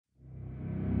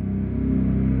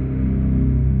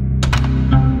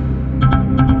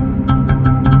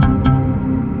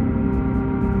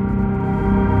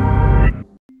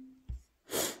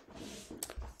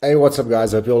Hey, what's up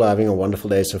guys? Hope you're all having a wonderful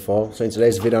day so far. So in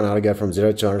today's video on how to go from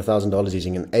 $0 to $100,000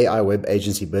 using an AI web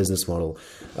agency business model.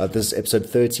 This is episode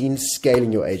 13,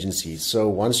 scaling your agency. So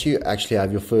once you actually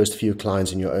have your first few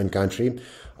clients in your own country,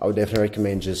 I would definitely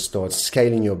recommend just start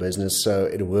scaling your business so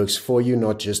it works for you,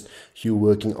 not just you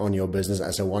working on your business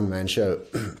as a one-man show.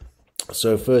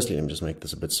 So firstly, let me just make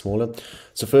this a bit smaller.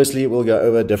 So firstly, we'll go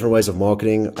over different ways of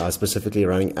marketing, specifically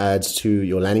running ads to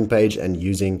your landing page and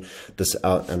using this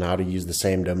and how to use the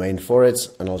same domain for it.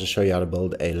 And I'll just show you how to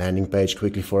build a landing page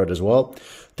quickly for it as well.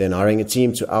 Then hiring a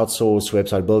team to outsource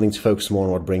website building to focus more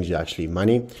on what brings you actually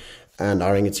money. And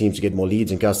hiring a team to get more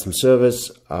leads and customer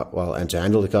service, and to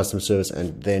handle the customer service,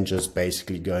 and then just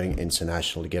basically going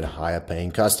international to get higher paying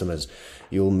customers.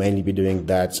 You'll mainly be doing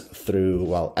that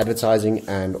through, advertising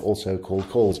and also cold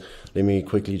calls. Let me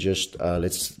quickly just,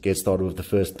 let's get started with the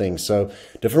first thing. So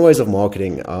different ways of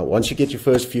marketing. Once you get your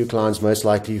first few clients, most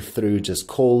likely through just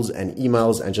calls and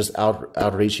emails and just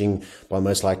outreaching by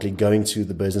most likely going to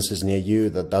the businesses near you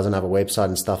that doesn't have a website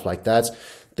and stuff like that.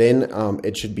 Then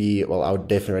it should be, I would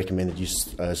definitely recommend that you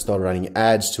start running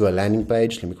ads to a landing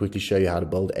page. Let me quickly show you how to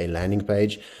build a landing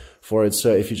page for it.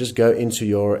 So if you just go into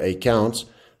your account,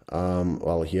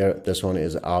 here, this one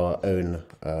is our own,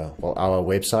 our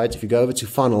website. If you go over to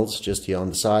funnels, just here on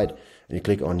the side, and you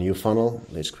click on new funnel,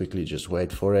 let's quickly just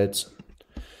wait for it.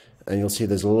 And you'll see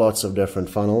there's lots of different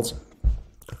funnels.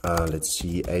 Let's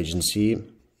see, agency.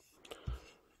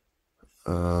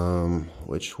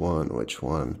 Which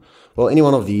one? Well, any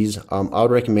one of these. I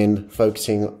would recommend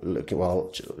focusing,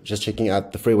 just checking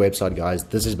out the free website, guys.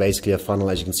 This is basically a funnel.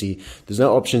 As you can see, there's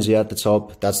no options here at the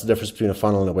top. That's the difference between a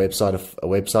funnel and a website. A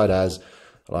website has,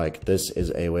 this is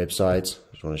a website.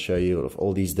 I just want to show you of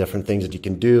all these different things that you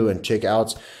can do and check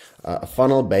out. A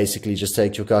funnel basically just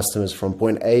takes your customers from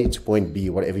point A to point B,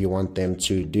 whatever you want them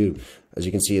to do. As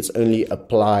you can see, it's only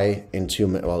apply. There's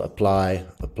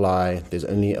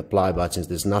only apply buttons.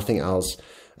 There's nothing else.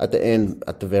 At the end,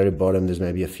 at the very bottom, there's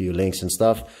maybe a few links and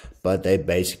stuff, but they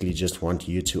basically just want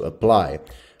you to apply.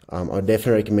 I would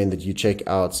definitely recommend that you check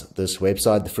out this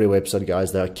website, the free website,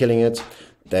 guys. They are killing it.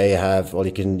 They have,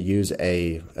 you can use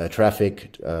a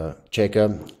traffic checker,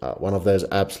 one of those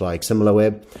apps like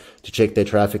SimilarWeb, to check their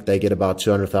traffic. They get about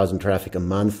 200,000 traffic a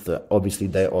month. Obviously,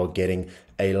 they are getting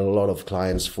a lot of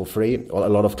clients for free, or a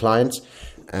lot of clients.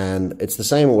 And it's the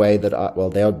same way that,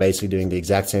 they are basically doing the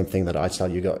exact same thing that I tell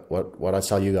you guys, what I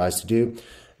tell you guys to do.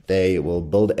 They will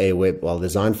build a web,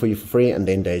 design for you for free, and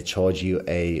then they charge you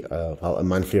a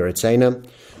monthly retainer.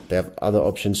 They have other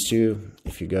options too.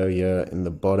 If you go here in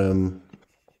the bottom,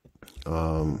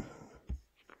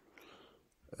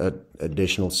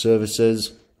 additional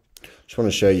services. Just want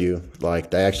to show you,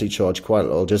 they actually charge quite a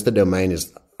lot. Just the domain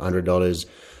is $100.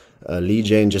 Lead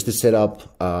gen, just to set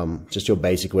up just your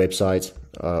basic website,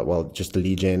 just the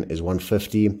lead gen is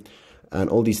 $150, and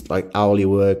all these hourly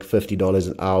work, $50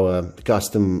 an hour,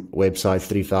 custom website,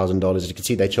 $3,000. As you can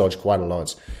see, they charge quite a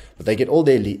lot, but they get all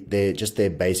their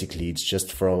basic leads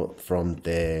just from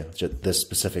this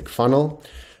specific funnel,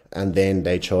 and then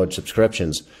they charge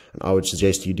subscriptions. And I would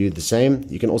suggest you do the same.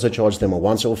 You can also charge them a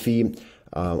once-off fee.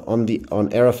 On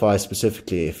Airify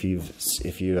specifically, if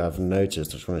you have noticed,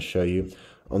 I just want to show you.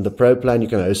 On the Pro plan, you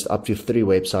can host up to 3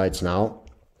 websites now.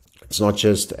 It's not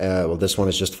just, this one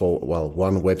is just for,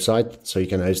 one website. So you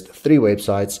can host 3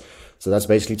 websites. So that's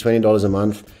basically $20 a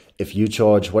month. If you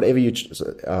charge whatever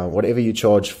you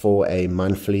charge for a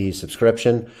monthly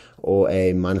subscription or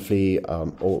a monthly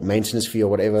or maintenance fee or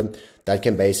whatever, that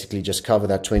can basically just cover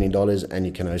that $20, and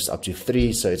you can host up to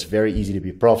 3. So it's very easy to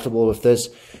be profitable with this.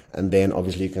 And then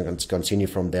obviously you can continue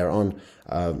from there on.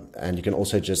 And you can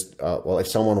also just, if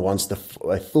someone wants a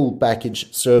full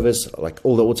package service, like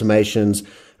all the automations,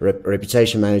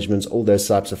 reputation management, all those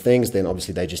types of things, then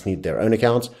obviously they just need their own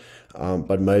account.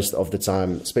 But most of the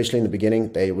time, especially in the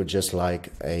beginning, they would just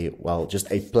like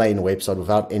just a plain website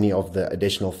without any of the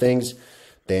additional things.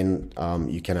 Then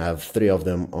you can have 3 of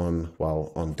them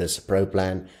on this Pro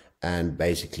plan, and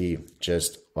basically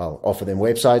just offer them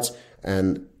websites,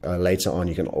 and later on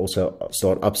you can also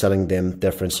start upselling them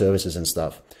different services and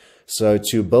stuff. So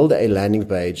to build a landing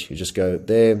page, you just go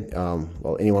there,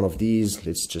 any one of these.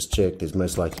 Let's just check, there's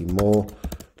most likely more.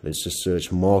 Let's just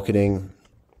search marketing,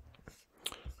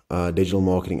 digital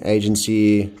marketing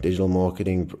agency, digital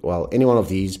marketing, any one of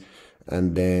these,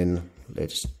 and then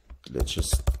let's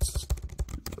just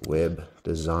web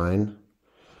design,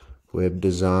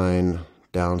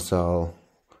 downsell.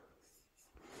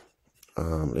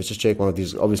 Let's just check one of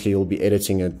these. Obviously you'll be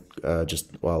editing it,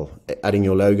 adding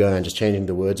your logo and just changing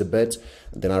the words a bit.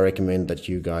 And then I recommend that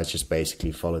you guys just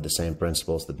basically follow the same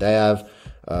principles that they have.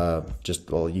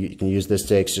 You can use this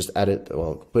text, just add it,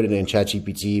 put it in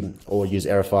ChatGPT or use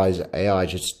Airify's AI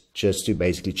just to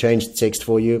basically change the text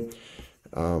for you.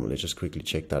 Let's just quickly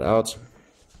check that out.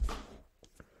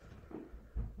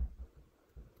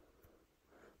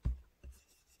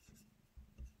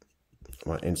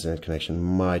 My internet connection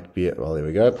might be, well, there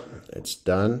we go. It's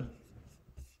done.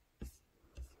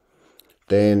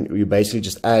 Then you basically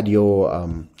just add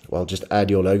your, just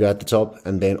add your logo at the top,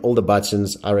 and then all the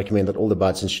buttons, I recommend that all the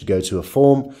buttons should go to a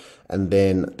form, and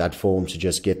then that form to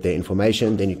just get their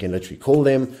information. Then you can literally call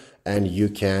them, and you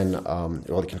can,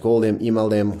 you can call them, email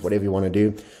them, whatever you want to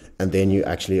do. And then you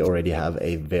actually already have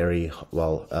a very,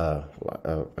 a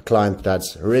client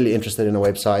that's really interested in a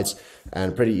website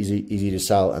and pretty easy to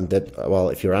sell. And that,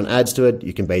 if you run ads to it,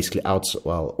 you can basically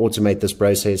automate this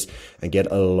process and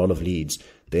get a lot of leads.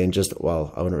 Then just,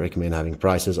 I wouldn't recommend having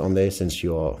prices on there since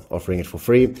you're offering it for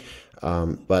free.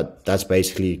 But that's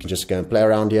basically, you can just go and play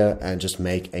around here and just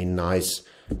make a nice,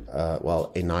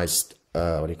 a nice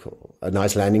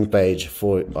landing page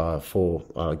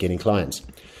for getting clients.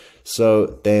 So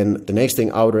then the next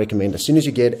thing I would recommend, as soon as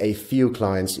you get a few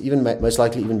clients, even most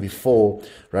likely even before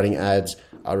running ads,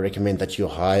 I would recommend that you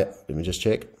hire, let me just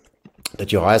check,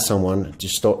 that you hire someone to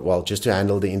start, just to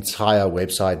handle the entire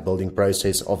website building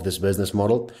process of this business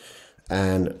model.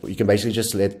 And you can basically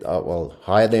just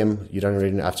hire them. You don't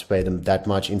really have to pay them that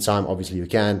much in time. Obviously you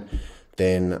can.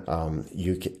 Then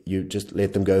you just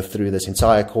let them go through this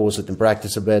entire course, let them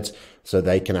practice a bit so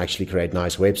they can actually create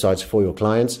nice websites for your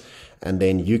clients. And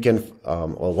then you can,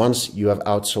 once you have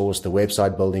outsourced the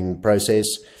website building process,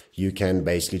 you can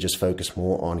basically just focus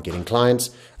more on getting clients.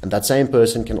 And that same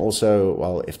person can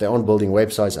also, if they're on building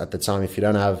websites at the time, if you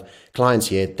don't have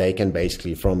clients yet, they can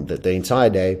basically from the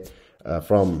entire day,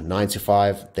 from 9 to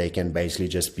 5, they can basically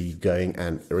just be going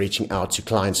and reaching out to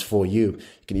clients for you.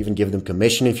 You can even give them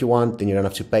commission if you want, then you don't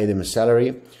have to pay them a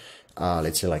salary.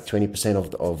 Let's say like 20%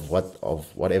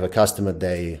 of whatever customer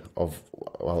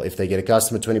if they get a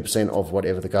customer, 20% of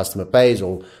whatever the customer pays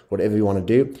or whatever you want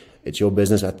to do. It's your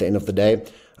business at the end of the day.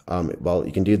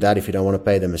 You can do that if you don't want to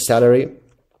pay them a salary.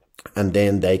 And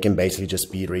then they can basically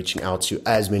just be reaching out to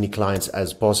as many clients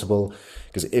as possible.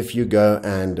 Because if you go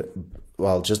and,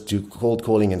 just do cold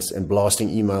calling and blasting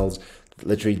emails,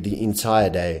 literally the entire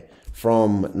day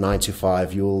from 9 to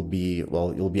 5, you'll be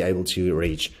able to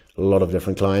reach a lot of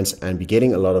different clients and be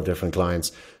getting a lot of different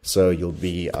clients. So you'll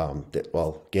be,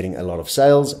 getting a lot of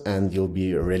sales and you'll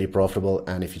be really profitable.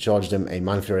 And if you charge them a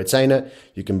monthly retainer,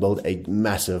 you can build a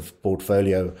massive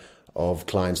portfolio of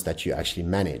clients that you actually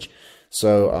manage.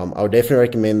 So I would definitely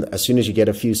recommend, as soon as you get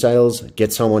a few sales,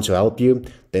 get someone to help you.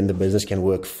 Then the business can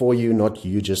work for you, not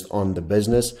you just on the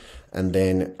business. And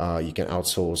then you can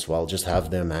outsource, just have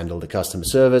them handle the customer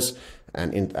service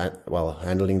and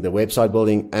handling the website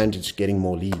building and just getting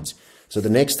more leads. So the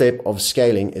next step of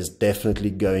scaling is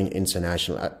definitely going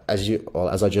international.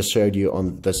 As I just showed you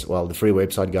on this, the free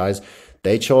website guys,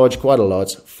 they charge quite a lot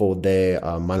for their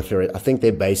monthly. I think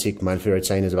their basic monthly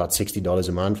retainer is about $60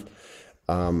 a month.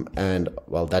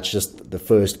 That's just the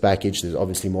first package. There's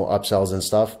obviously more upsells and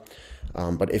stuff.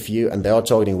 But they are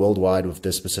targeting worldwide with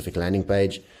this specific landing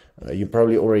page. You've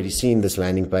probably already seen this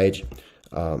landing page.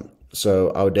 So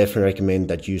I would definitely recommend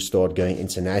that you start going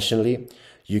internationally.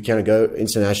 You can go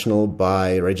international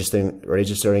by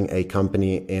registering a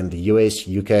company in the US,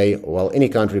 UK, any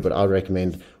country, but I would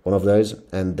recommend one of those.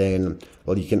 And then,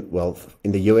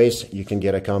 in the US, you can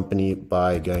get a company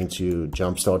by going to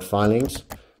Jumpstart Filings.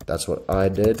 That's what I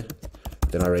did.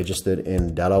 Then I registered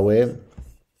in Delaware,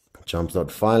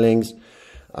 Jumpstart Filings.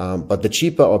 But the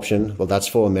cheaper option, that's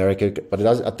for America. But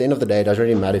at the end of the day, it doesn't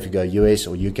really matter if you go US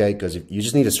or UK, because you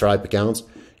just need a Stripe account.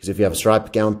 Because if you have a Stripe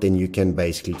account, then you can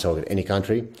basically target any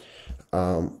country.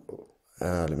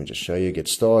 Let me just show you. Get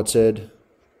started.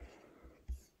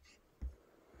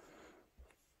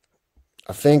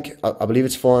 I believe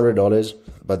it's $400,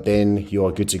 but then you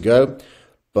are good to go.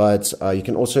 But you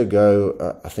can also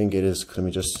go, I think it is, let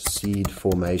me just, Seed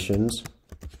Formations.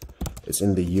 It's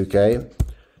in the UK.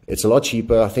 It's a lot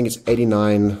cheaper. I think it's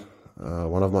 89.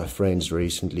 One of my friends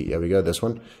recently, here we go, this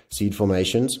one, Seed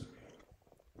Formations.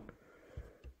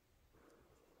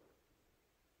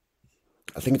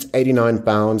 I think it's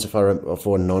 £89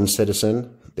 for a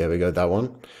non-citizen. There we go, that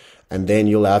one. And then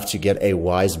you'll have to get a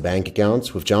Wise bank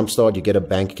account. With Jumpstart, you get a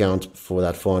bank account for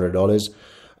that $400.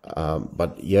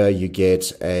 But here you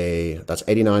get that's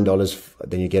 $89.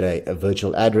 Then you get a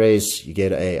virtual address. You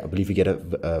get I believe you get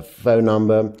a phone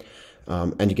number.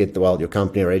 And you get your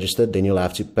company registered. Then you'll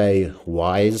have to pay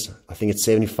Wise. I think it's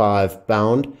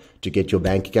 £75 to get your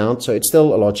bank account. So it's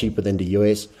still a lot cheaper than the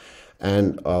US.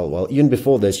 And well, even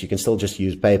before this, you can still just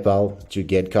use PayPal to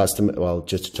get just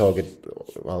to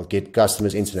target, get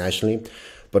customers internationally.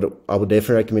 But I would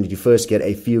definitely recommend you first get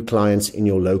a few clients in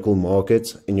your local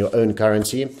market in your own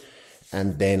currency,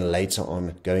 and then later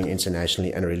on going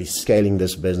internationally and really scaling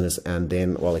this business. And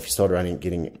then, well, if you start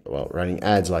running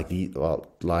ads like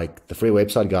the free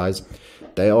website guys,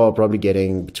 they are probably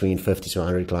getting between 50 to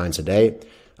 100 clients a day,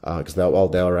 because they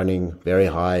are running very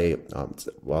high,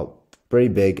 pretty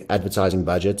big advertising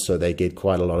budgets, so they get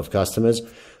quite a lot of customers.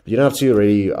 But you don't have to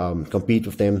really compete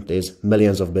with them. There's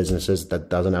millions of businesses that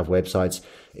doesn't have websites.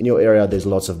 In your area, there's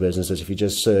lots of businesses. If you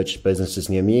just search businesses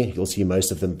near me, you'll see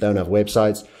most of them don't have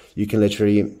websites. You can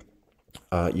literally,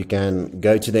 you can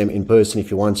go to them in person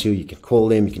if you want to. You can call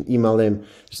them, you can email them.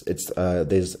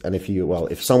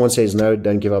 If someone says no,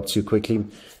 don't give up too quickly.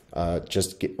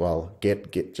 Just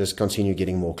continue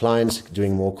getting more clients,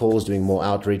 doing more calls, doing more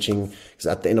outreaching, because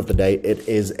at the end of the day, it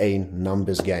is a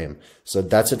numbers game. So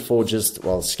that's it for just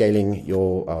scaling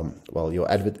your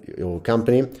your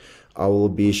company. I will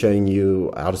be showing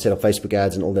you how to set up Facebook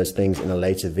ads and all those things in a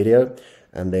later video.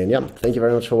 And then, yeah, thank you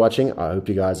very much for watching. I hope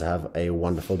you guys have a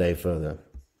wonderful day further.